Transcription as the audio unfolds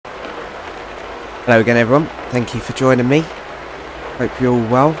Hello again everyone, thank you for joining me. Hope you're all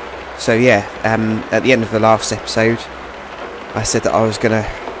well. So yeah, at the end of the last episode I said that I was going to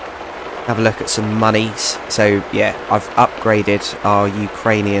have a look at some monies. So yeah, I've upgraded our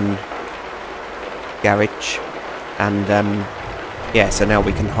Ukrainian garage and yeah, so now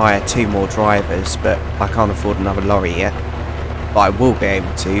we can hire 2 more drivers, but I can't afford another lorry yet. But I will be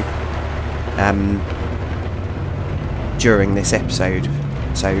able to during this episode.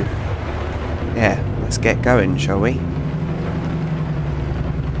 So yeah, let's get going, shall we?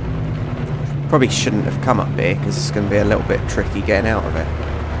 Probably shouldn't have come up here because it's going to be a little bit tricky getting out of it.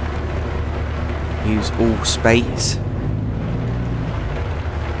 Use all space.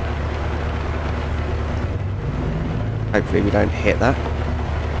 Hopefully we don't hit that.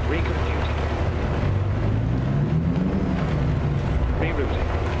 Recomputing. Rerouting.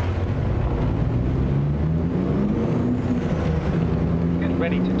 Get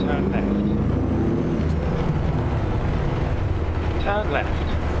ready to turn left. Turn left.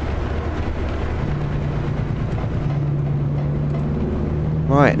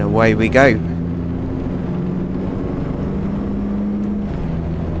 Right, and away we go.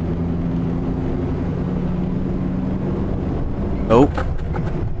 Oh.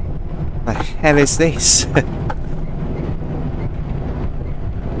 The hell is this?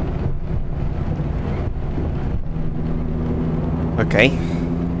 Okay.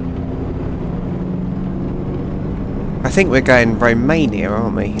 I think we're going Romania,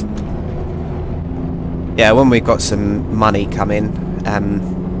 aren't we? Yeah, when we've got some money coming,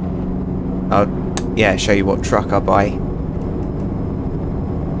 I'll show you what truck I buy.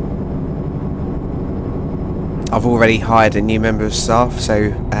 I've already hired a new member of staff,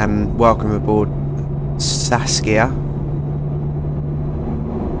 so welcome aboard, Saskia.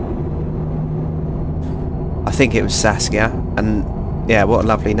 I think it was Saskia, and yeah, what a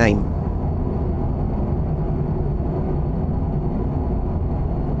lovely name.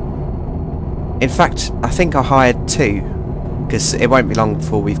 In fact, I think I hired 2, because it won't be long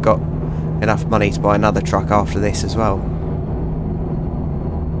before we've got enough money to buy another truck after this as well.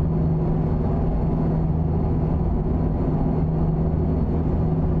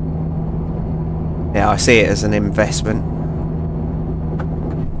 Yeah, I see it as an investment.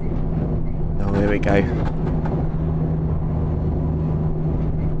 Oh, here we go.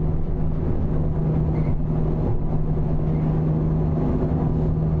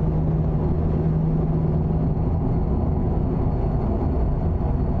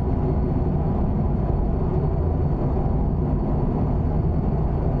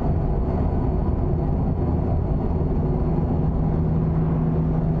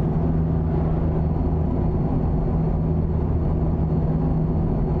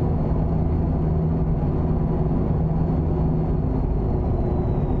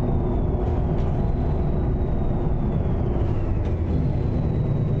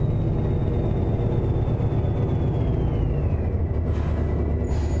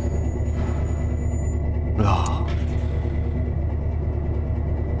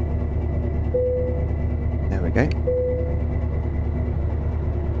 There we go.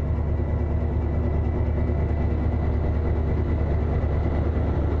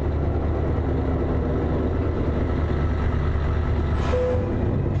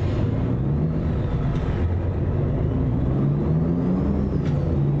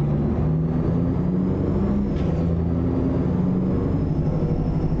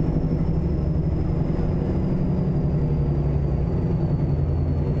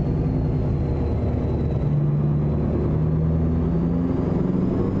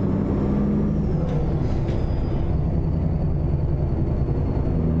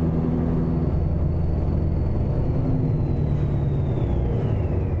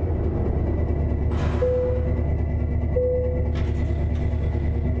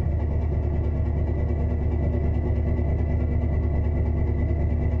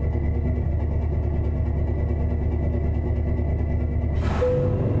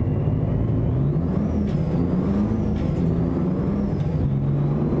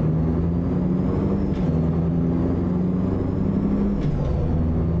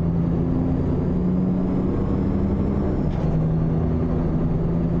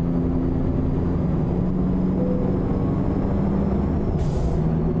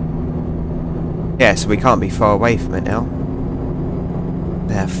 Yeah, so we can't be far away from it now.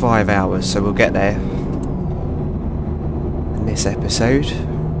 They're 5 hours, so we'll get there in this episode.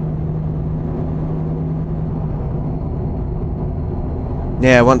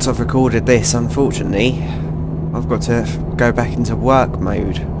 Yeah, once I've recorded this, unfortunately, I've got to go back into work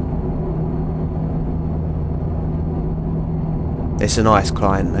mode. It's a nice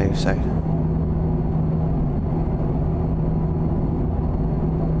client though, so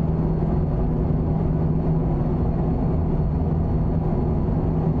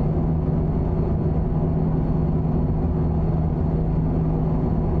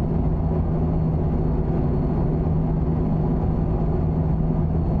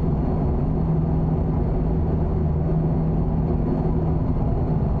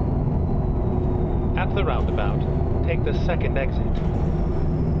roundabout, take the second exit.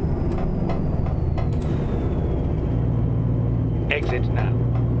 Exit now.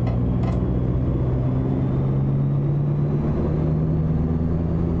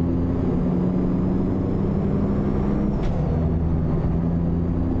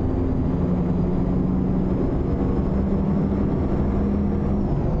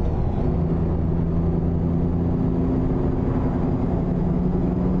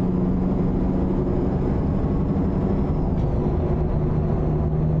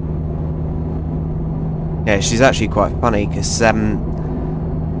 Yeah, she's actually quite funny because,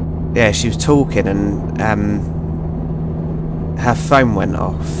 yeah, she was talking and her phone went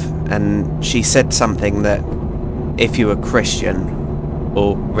off and she said something that if you were Christian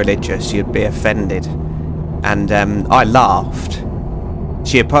or religious you'd be offended, and I laughed.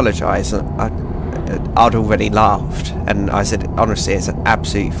 She apologised. I'd already laughed and I said, honestly, it's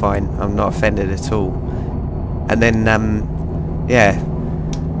absolutely fine, I'm not offended at all. And then, yeah,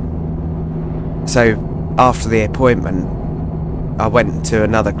 so after the appointment I went to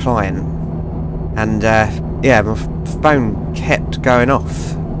another client and yeah, my phone kept going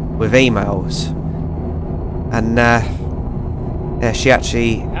off with emails, and yeah, she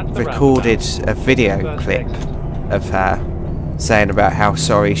actually recorded a video clip of her saying about how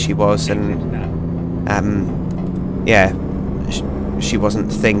sorry she was, and yeah, she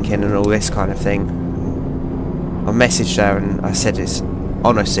wasn't thinking and all this kind of thing. I messaged her and I said,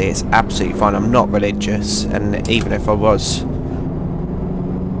 honestly, it's absolutely fine, I'm not religious, and even if I was,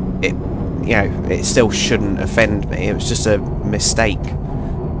 it, you know, it still shouldn't offend me, it was just a mistake.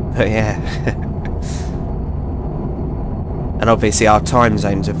 But yeah. And obviously our time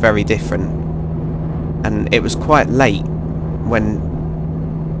zones are very different, and it was quite late when,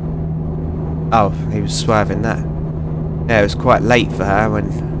 oh, he was swerving that. Yeah, it was quite late for her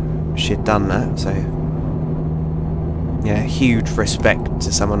when she'd done that, so yeah, huge respect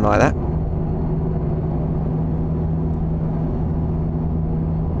to someone like that.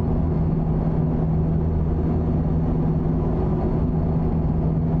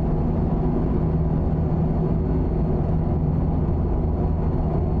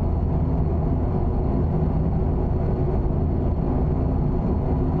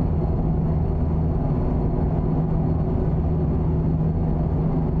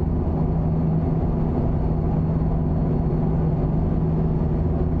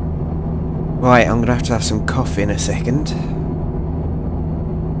 Right, I'm going to have some coffee in a second.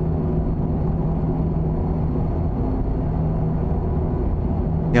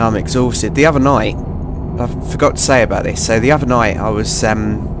 Yeah, I'm exhausted. The other night, I forgot to say about this, so the other night I was,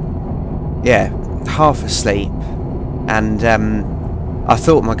 yeah, half asleep, and I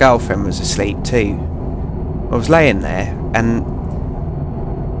thought my girlfriend was asleep too. I was laying there, and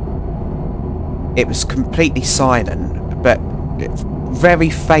it was completely silent, but very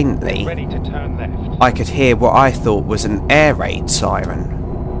faintly Ready to turn left. I could hear what I thought was an air raid siren,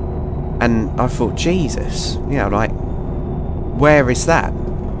 and I thought, Jesus, you know, like, where is that?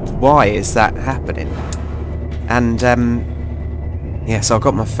 Why is that happening? And yeah, so I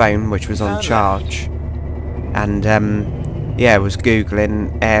got my phone, which was on charge, and yeah, I was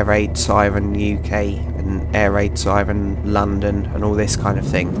googling air raid siren UK and air raid siren London and all this kind of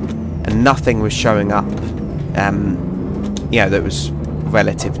thing, and nothing was showing up, you know, that was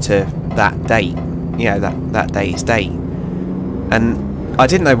relative to that date, you know, that day's date. And I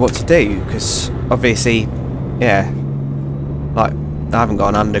didn't know what to do, because obviously, yeah, like, I haven't got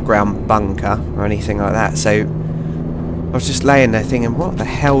an underground bunker or anything like that, so I was just laying there thinking, what the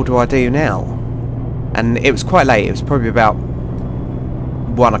hell do I do now? And it was quite late, it was probably about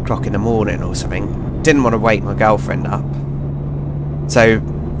 1 o'clock in the morning or something. Didn't want to wake my girlfriend up, so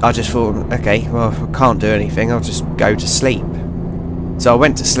I just thought, okay, well, if I can't do anything, I'll just go to sleep. So I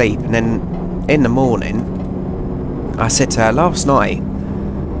went to sleep, and then in the morning I said to her, last night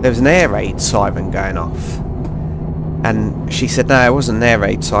there was an air raid siren going off, and she said, no, it wasn't an air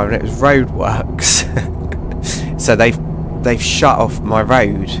raid siren, it was roadworks. So they've shut off my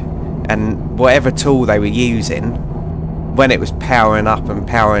road, and whatever tool they were using, when it was powering up and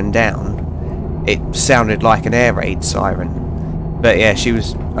powering down, it sounded like an air raid siren. But yeah, she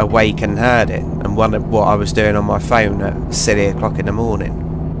was awake and heard it, and wondered what I was doing on my phone at silly o'clock in the morning.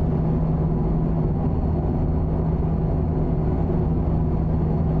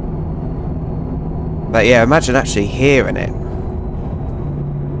 But yeah, imagine actually hearing it.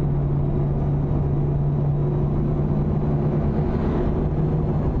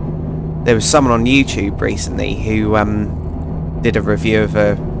 There was someone on YouTube recently who did a review of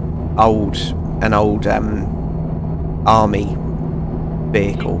an old army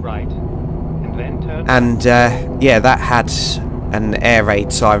vehicle, Keep right and And then turn And yeah, that had an air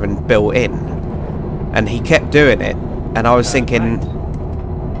raid siren built in, and he kept doing it. And I was thinking, right.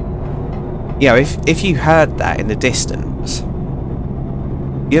 you know, if you heard that in the distance,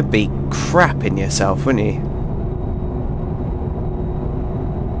 you'd be crapping yourself, wouldn't you?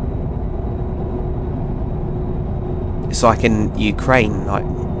 It's like in Ukraine, like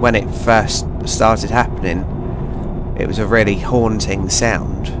when it first started happening, it was a really haunting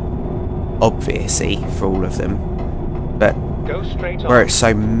sound, obviously, for all of them. But Go straight where on. it's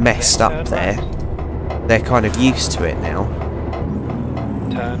so messed Then up turn there, right. they're kind of used to it now,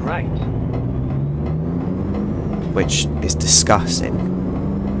 Turn right. which is disgusting.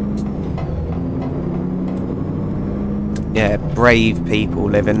 Yeah, brave people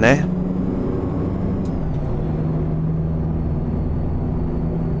live in there.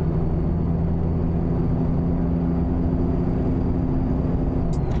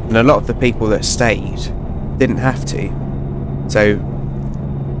 And a lot of the people that stayed didn't have to. So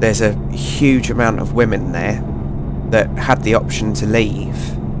there's a huge amount of women there that had the option to leave,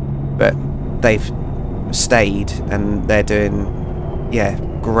 but they've stayed and they're doing, yeah,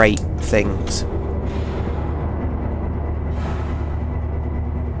 great things.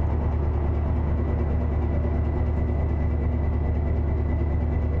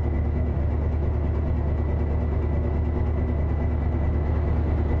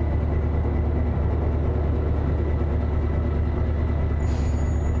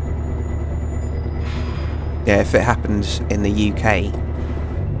 Yeah, if it happened in the UK,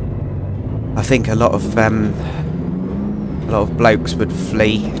 I think a lot of blokes would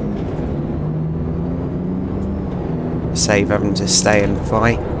flee, save having to stay and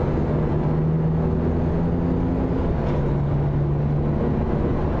fight.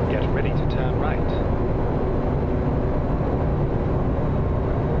 Get ready to turn right.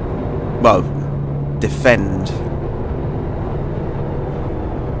 Well, defend.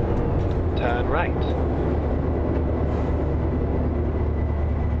 Turn right.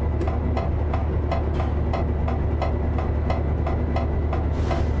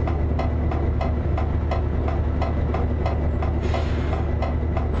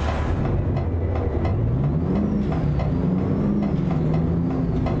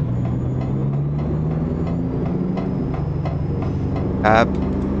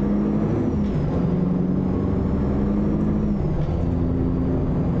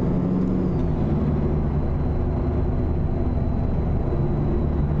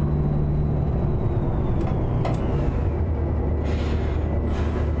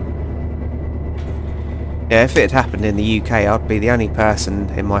 Yeah, if it had happened in the UK, I'd be the only person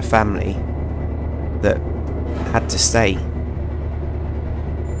in my family that had to stay.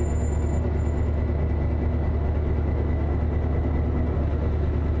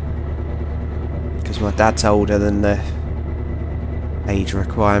 Because my dad's older than the age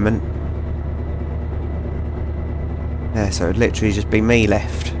requirement. Yeah, so it'd literally just be me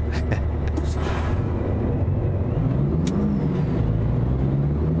left.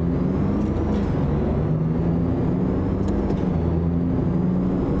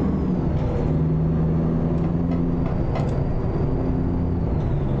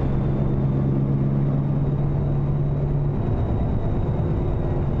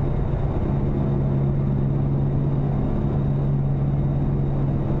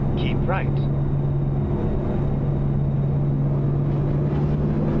 Keep right.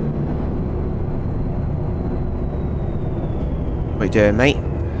 What you doing, mate?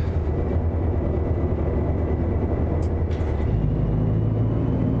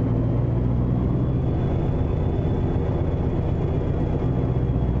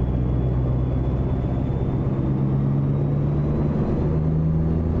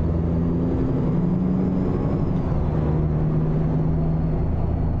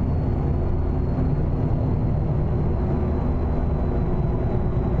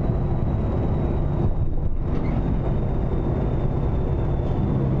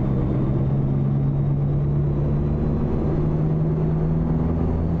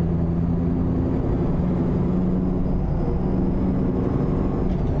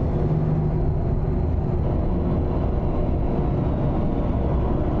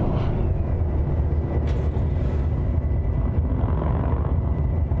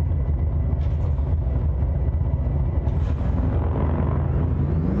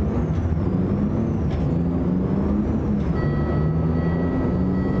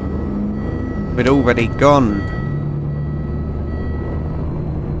 We'd already gone.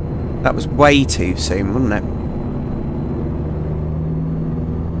 That was way too soon, wasn't it?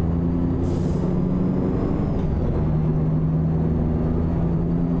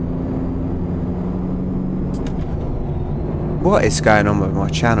 what is going on with my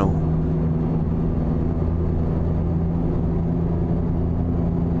channel.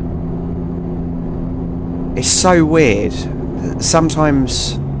 It's so weird.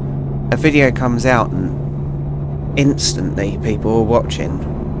 Sometimes a video comes out and instantly people are watching,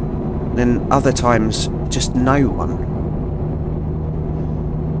 then other times just no one.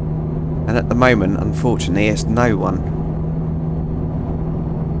 And at the moment, unfortunately, it's no one.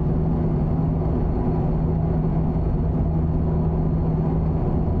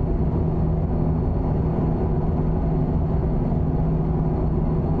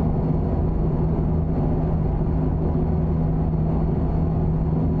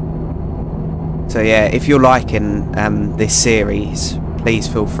 So yeah, if you're liking this series, please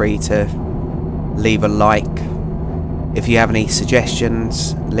feel free to leave a like. If you have any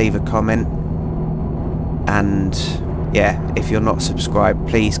suggestions, leave a comment. And yeah, if you're not subscribed,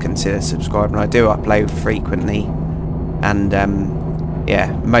 please consider subscribing. I do upload frequently, and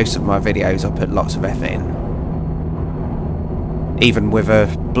yeah, most of my videos I put lots of effort in. Even with a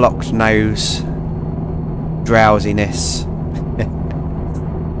blocked nose, drowsiness.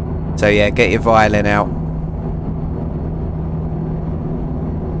 So yeah, get your violin out.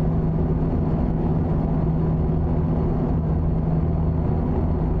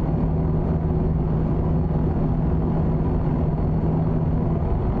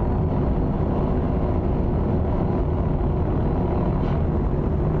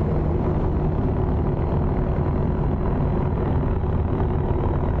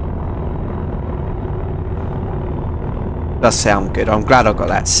 Does sound good. I'm glad I got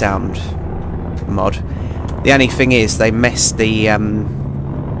that sound mod. The only thing is they messed the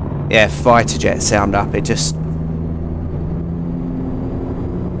yeah, fighter jet sound up. It just,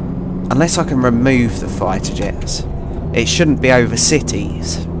 unless I can remove the fighter jets, it shouldn't be over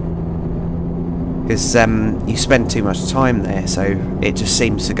cities, because you spend too much time there, so it just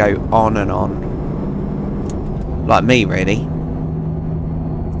seems to go on and on, like me really.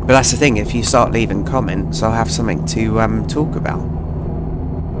 But that's the thing, if you start leaving comments, I'll have something to talk about.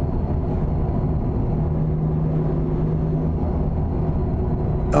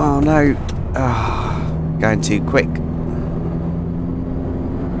 Oh no, going too quick.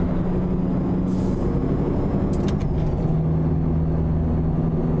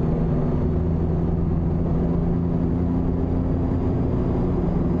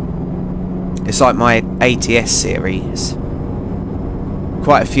 It's like my ATS series.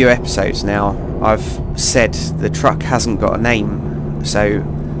 Quite a few episodes now I've said the truck hasn't got a name, so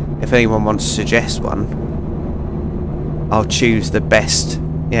if anyone wants to suggest one, I'll choose the best,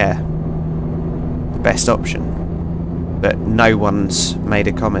 yeah, the best option. But no one's made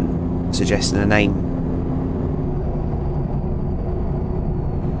a comment suggesting a name.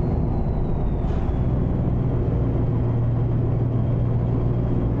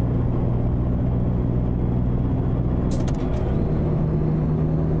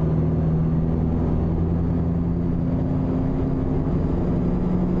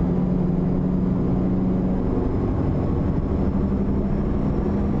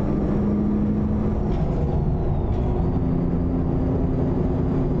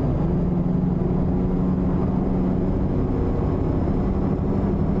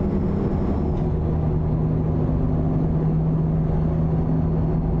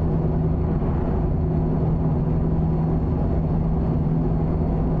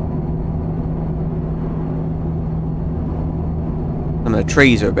 And the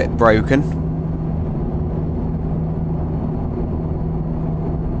trees are a bit broken.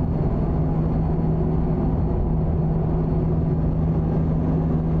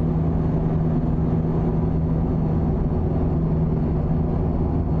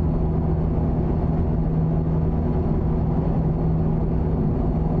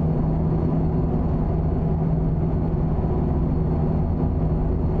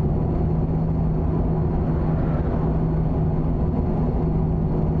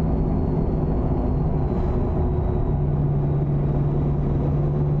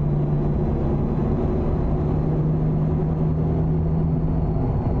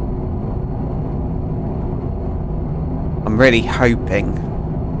 I'm really hoping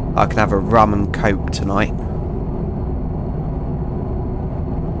I can have a rum and coke tonight.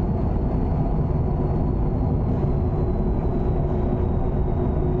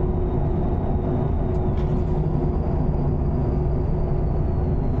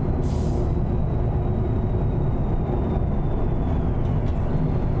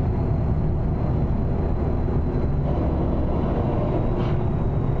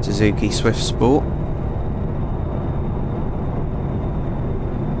 Suzuki Swift Sport.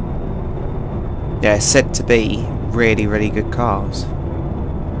 Yeah, said to be really, really good cars.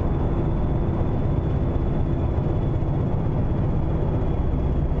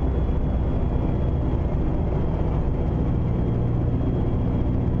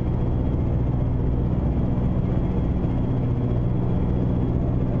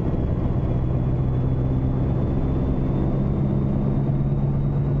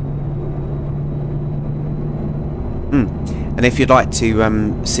 And if you'd like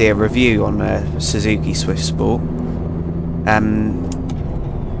to see a review on a Suzuki Swift Sport,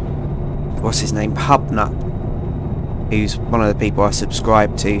 what's his name? Hubnut, who's one of the people I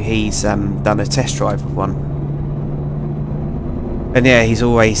subscribe to, he's done a test drive of one. And yeah, he's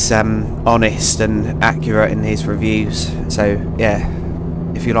always honest and accurate in his reviews. So yeah,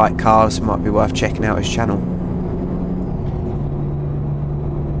 if you like cars, it might be worth checking out his channel.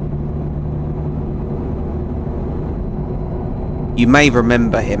 You may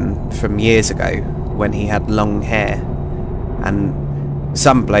remember him from years ago when he had long hair, and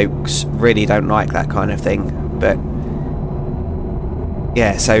some blokes really don't like that kind of thing, but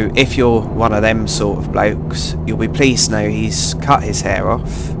yeah, so if you're one of them sort of blokes, you'll be pleased to know he's cut his hair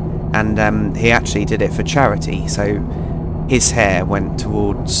off, and he actually did it for charity. So his hair went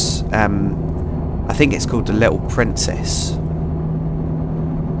towards, I think it's called the Little Princess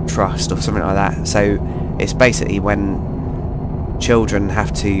Trust or something like that. So it's basically when children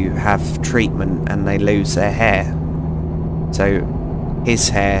have to have treatment and they lose their hair. So his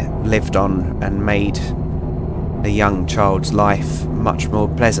hair lived on and made a young child's life much more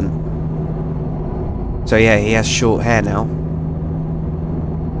pleasant. So yeah, he has short hair now.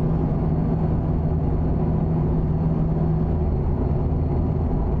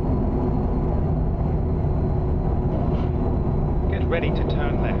 Get ready to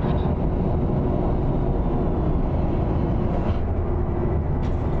turn left.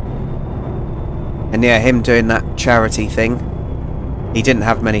 And yeah, him doing that charity thing, he didn't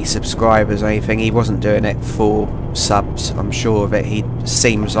have many subscribers or anything. He wasn't doing it for subs, I'm sure of it. He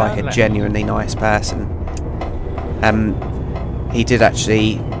seems like a genuinely nice person. He did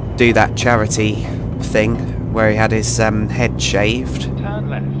actually do that charity thing where he had his head shaved. Turn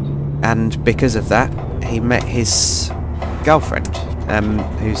left. And because of that, he met his girlfriend,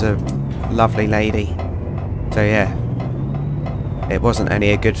 who's a lovely lady. So yeah, it wasn't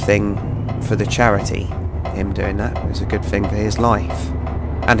only a good thing for the charity, him doing that, it was a good thing for his life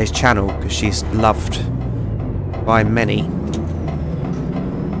and his channel, because she's loved by many.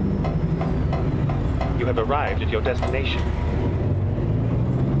 You have arrived at your destination.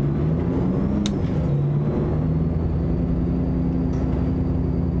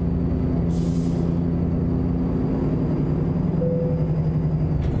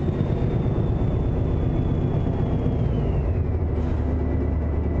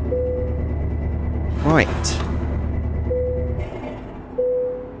 Right.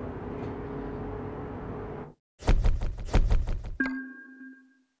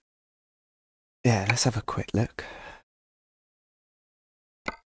 Yeah, let's have a quick look.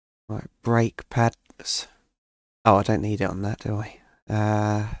 Right, brake pads. Oh, I don't need it on that, do I?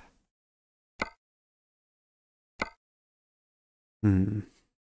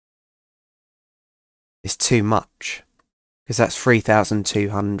 It's too much, because that's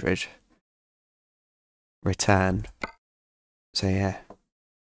 3,200 return. So yeah,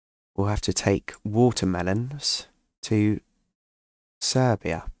 we'll have to take watermelons to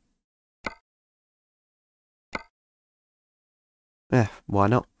Serbia. Yeah, why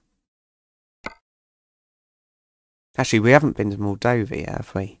not? Actually, we haven't been to Moldova yet,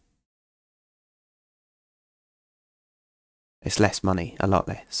 have we? It's less money, a lot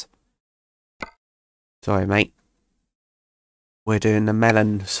less. Sorry, mate. We're doing the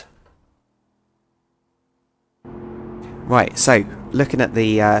melons. Right, so, looking at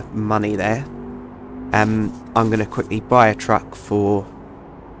the money there, I'm going to quickly buy a truck for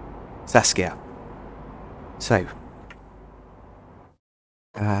Saskia. So,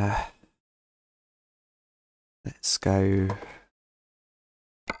 let's go...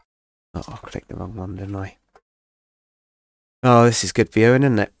 Oh, I clicked the wrong one, didn't I? Oh, this is good viewing,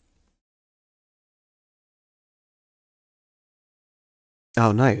 isn't it?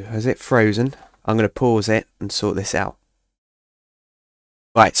 Oh no, is it frozen? I'm going to pause it and sort this out.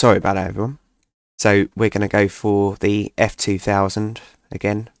 Right, sorry about that, everyone. So we're going to go for the F2000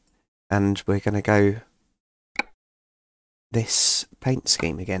 again, and we're going to go this paint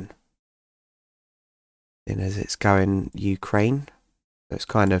scheme again. And as it's going Ukraine, so it's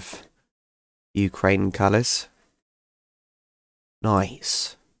kind of Ukraine colours.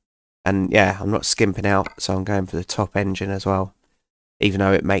 Nice. And yeah, I'm not skimping out, so I'm going for the top engine as well, even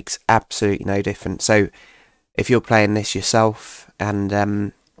though it makes absolutely no difference. So if you're playing this yourself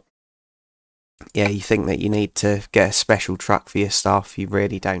and yeah, you think that you need to get a special truck for your staff, you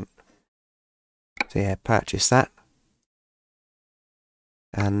really don't. So yeah, purchase that.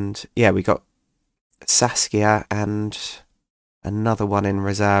 And yeah, we got Saskia and another one in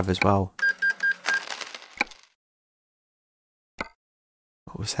reserve as well.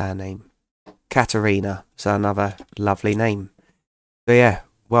 What was her name? Katerina. So another lovely name. So yeah,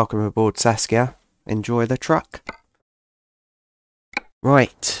 welcome aboard, Saskia. Enjoy the truck.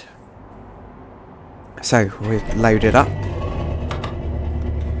 Right. So we've loaded up.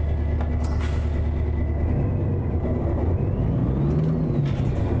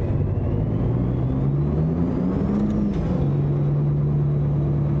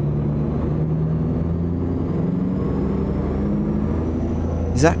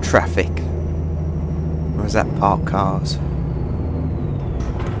 Is that traffic? Or is that parked cars?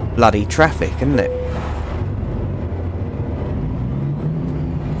 Bloody traffic, isn't it?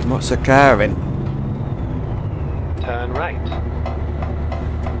 What's occurring? Turn right.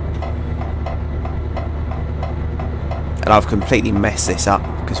 And I've completely messed this up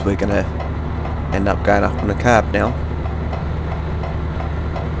because we're going to end up going up on the curb now.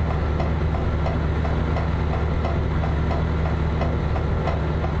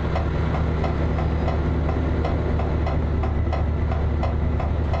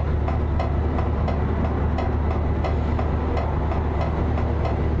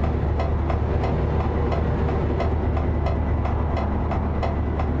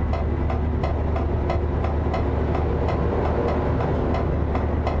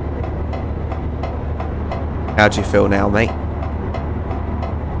 How do you feel now, mate?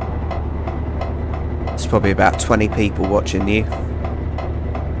 There's probably about 20 people watching you.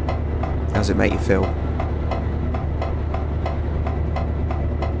 How does it make you feel?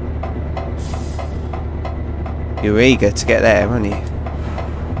 You were eager to get there, weren't you?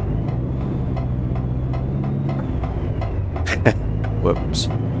 Whoops.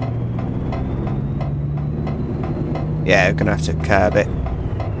 Yeah, we're gonna have to curb it.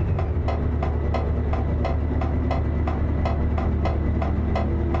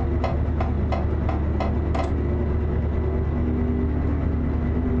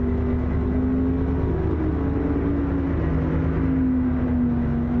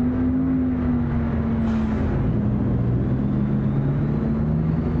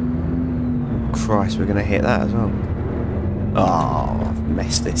 Christ, we're going to hit that as well. Oh, I've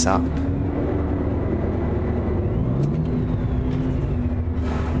messed this up.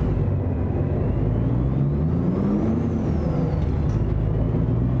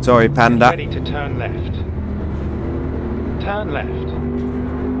 Sorry, Panda. Ready to turn left. Turn left.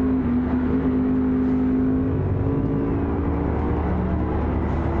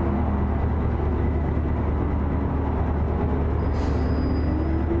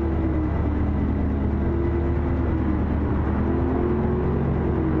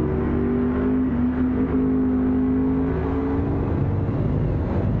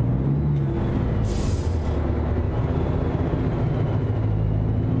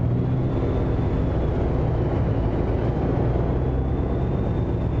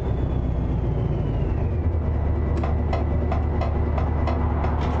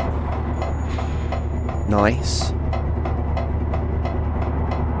 Nice.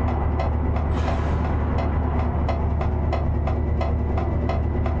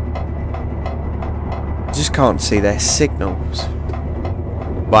 Just can't see their signals.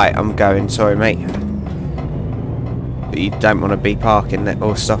 Right, I'm going. Sorry, mate. But you don't want to be parking there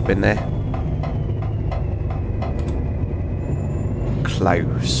or stopping there.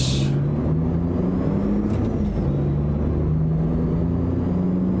 Close.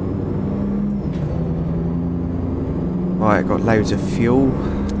 Right, got loads of fuel.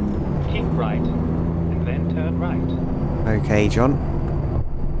 Keep right, and then turn right. Okay, John.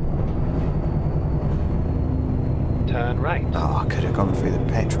 Turn right. Oh, I could have gone through the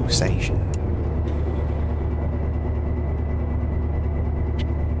petrol station.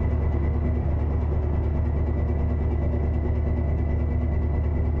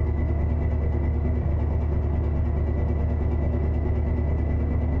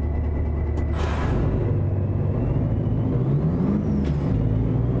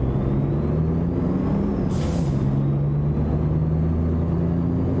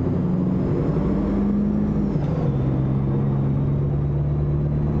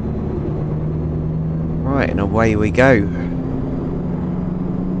 Right, and away we go.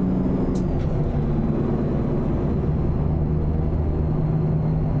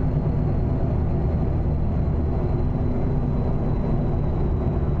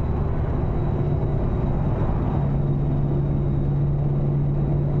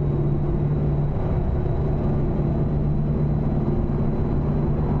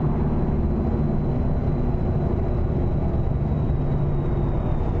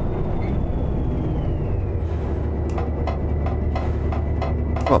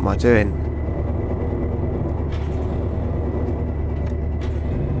 What am I doing?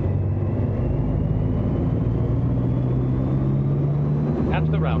 At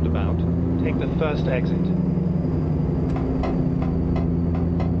the roundabout, take the first exit.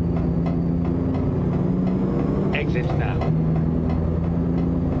 Exit now.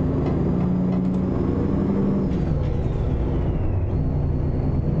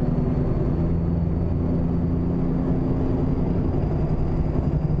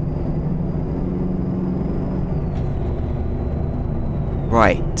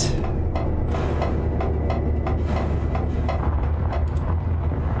 Right.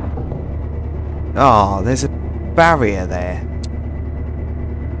 Oh, there's a barrier there.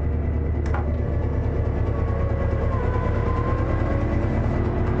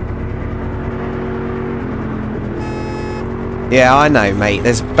 Yeah, I know, mate.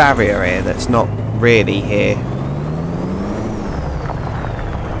 There's a barrier here that's not really here.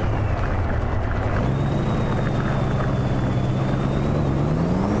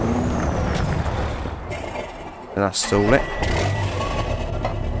 And I stall it.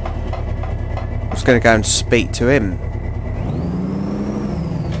 I was going to go and speak to him.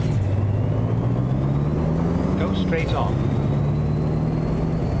 Go straight on.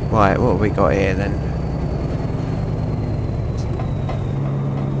 Right, what have we got here then?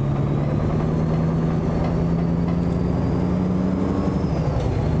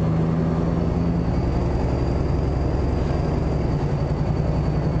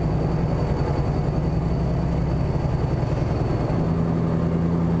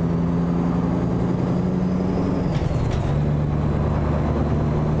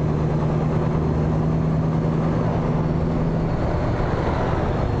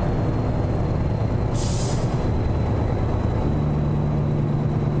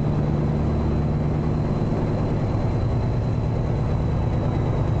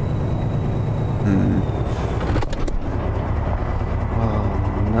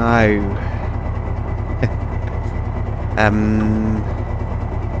 No.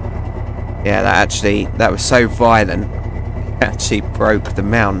 Yeah, that was so violent. It actually broke the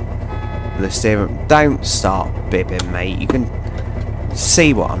mount of the steering. Don't start bibbing, mate. You can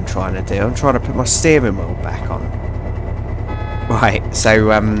see what I'm trying to do. I'm trying to put my steering wheel back on. Right, so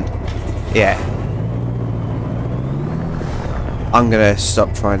yeah. I'm gonna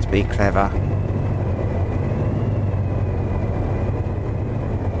stop trying to be clever.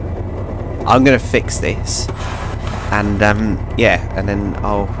 I'm going to fix this, and yeah, and then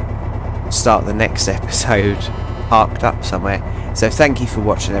I'll start the next episode parked up somewhere. So thank you for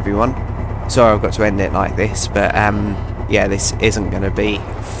watching, everyone. Sorry I've got to end it like this, but yeah, this isn't going to be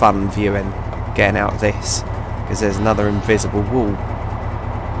fun viewing, getting out of this, because there's another invisible wall.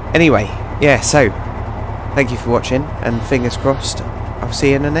 Anyway, yeah, so thank you for watching, and fingers crossed I'll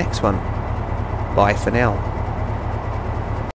see you in the next one. Bye for now.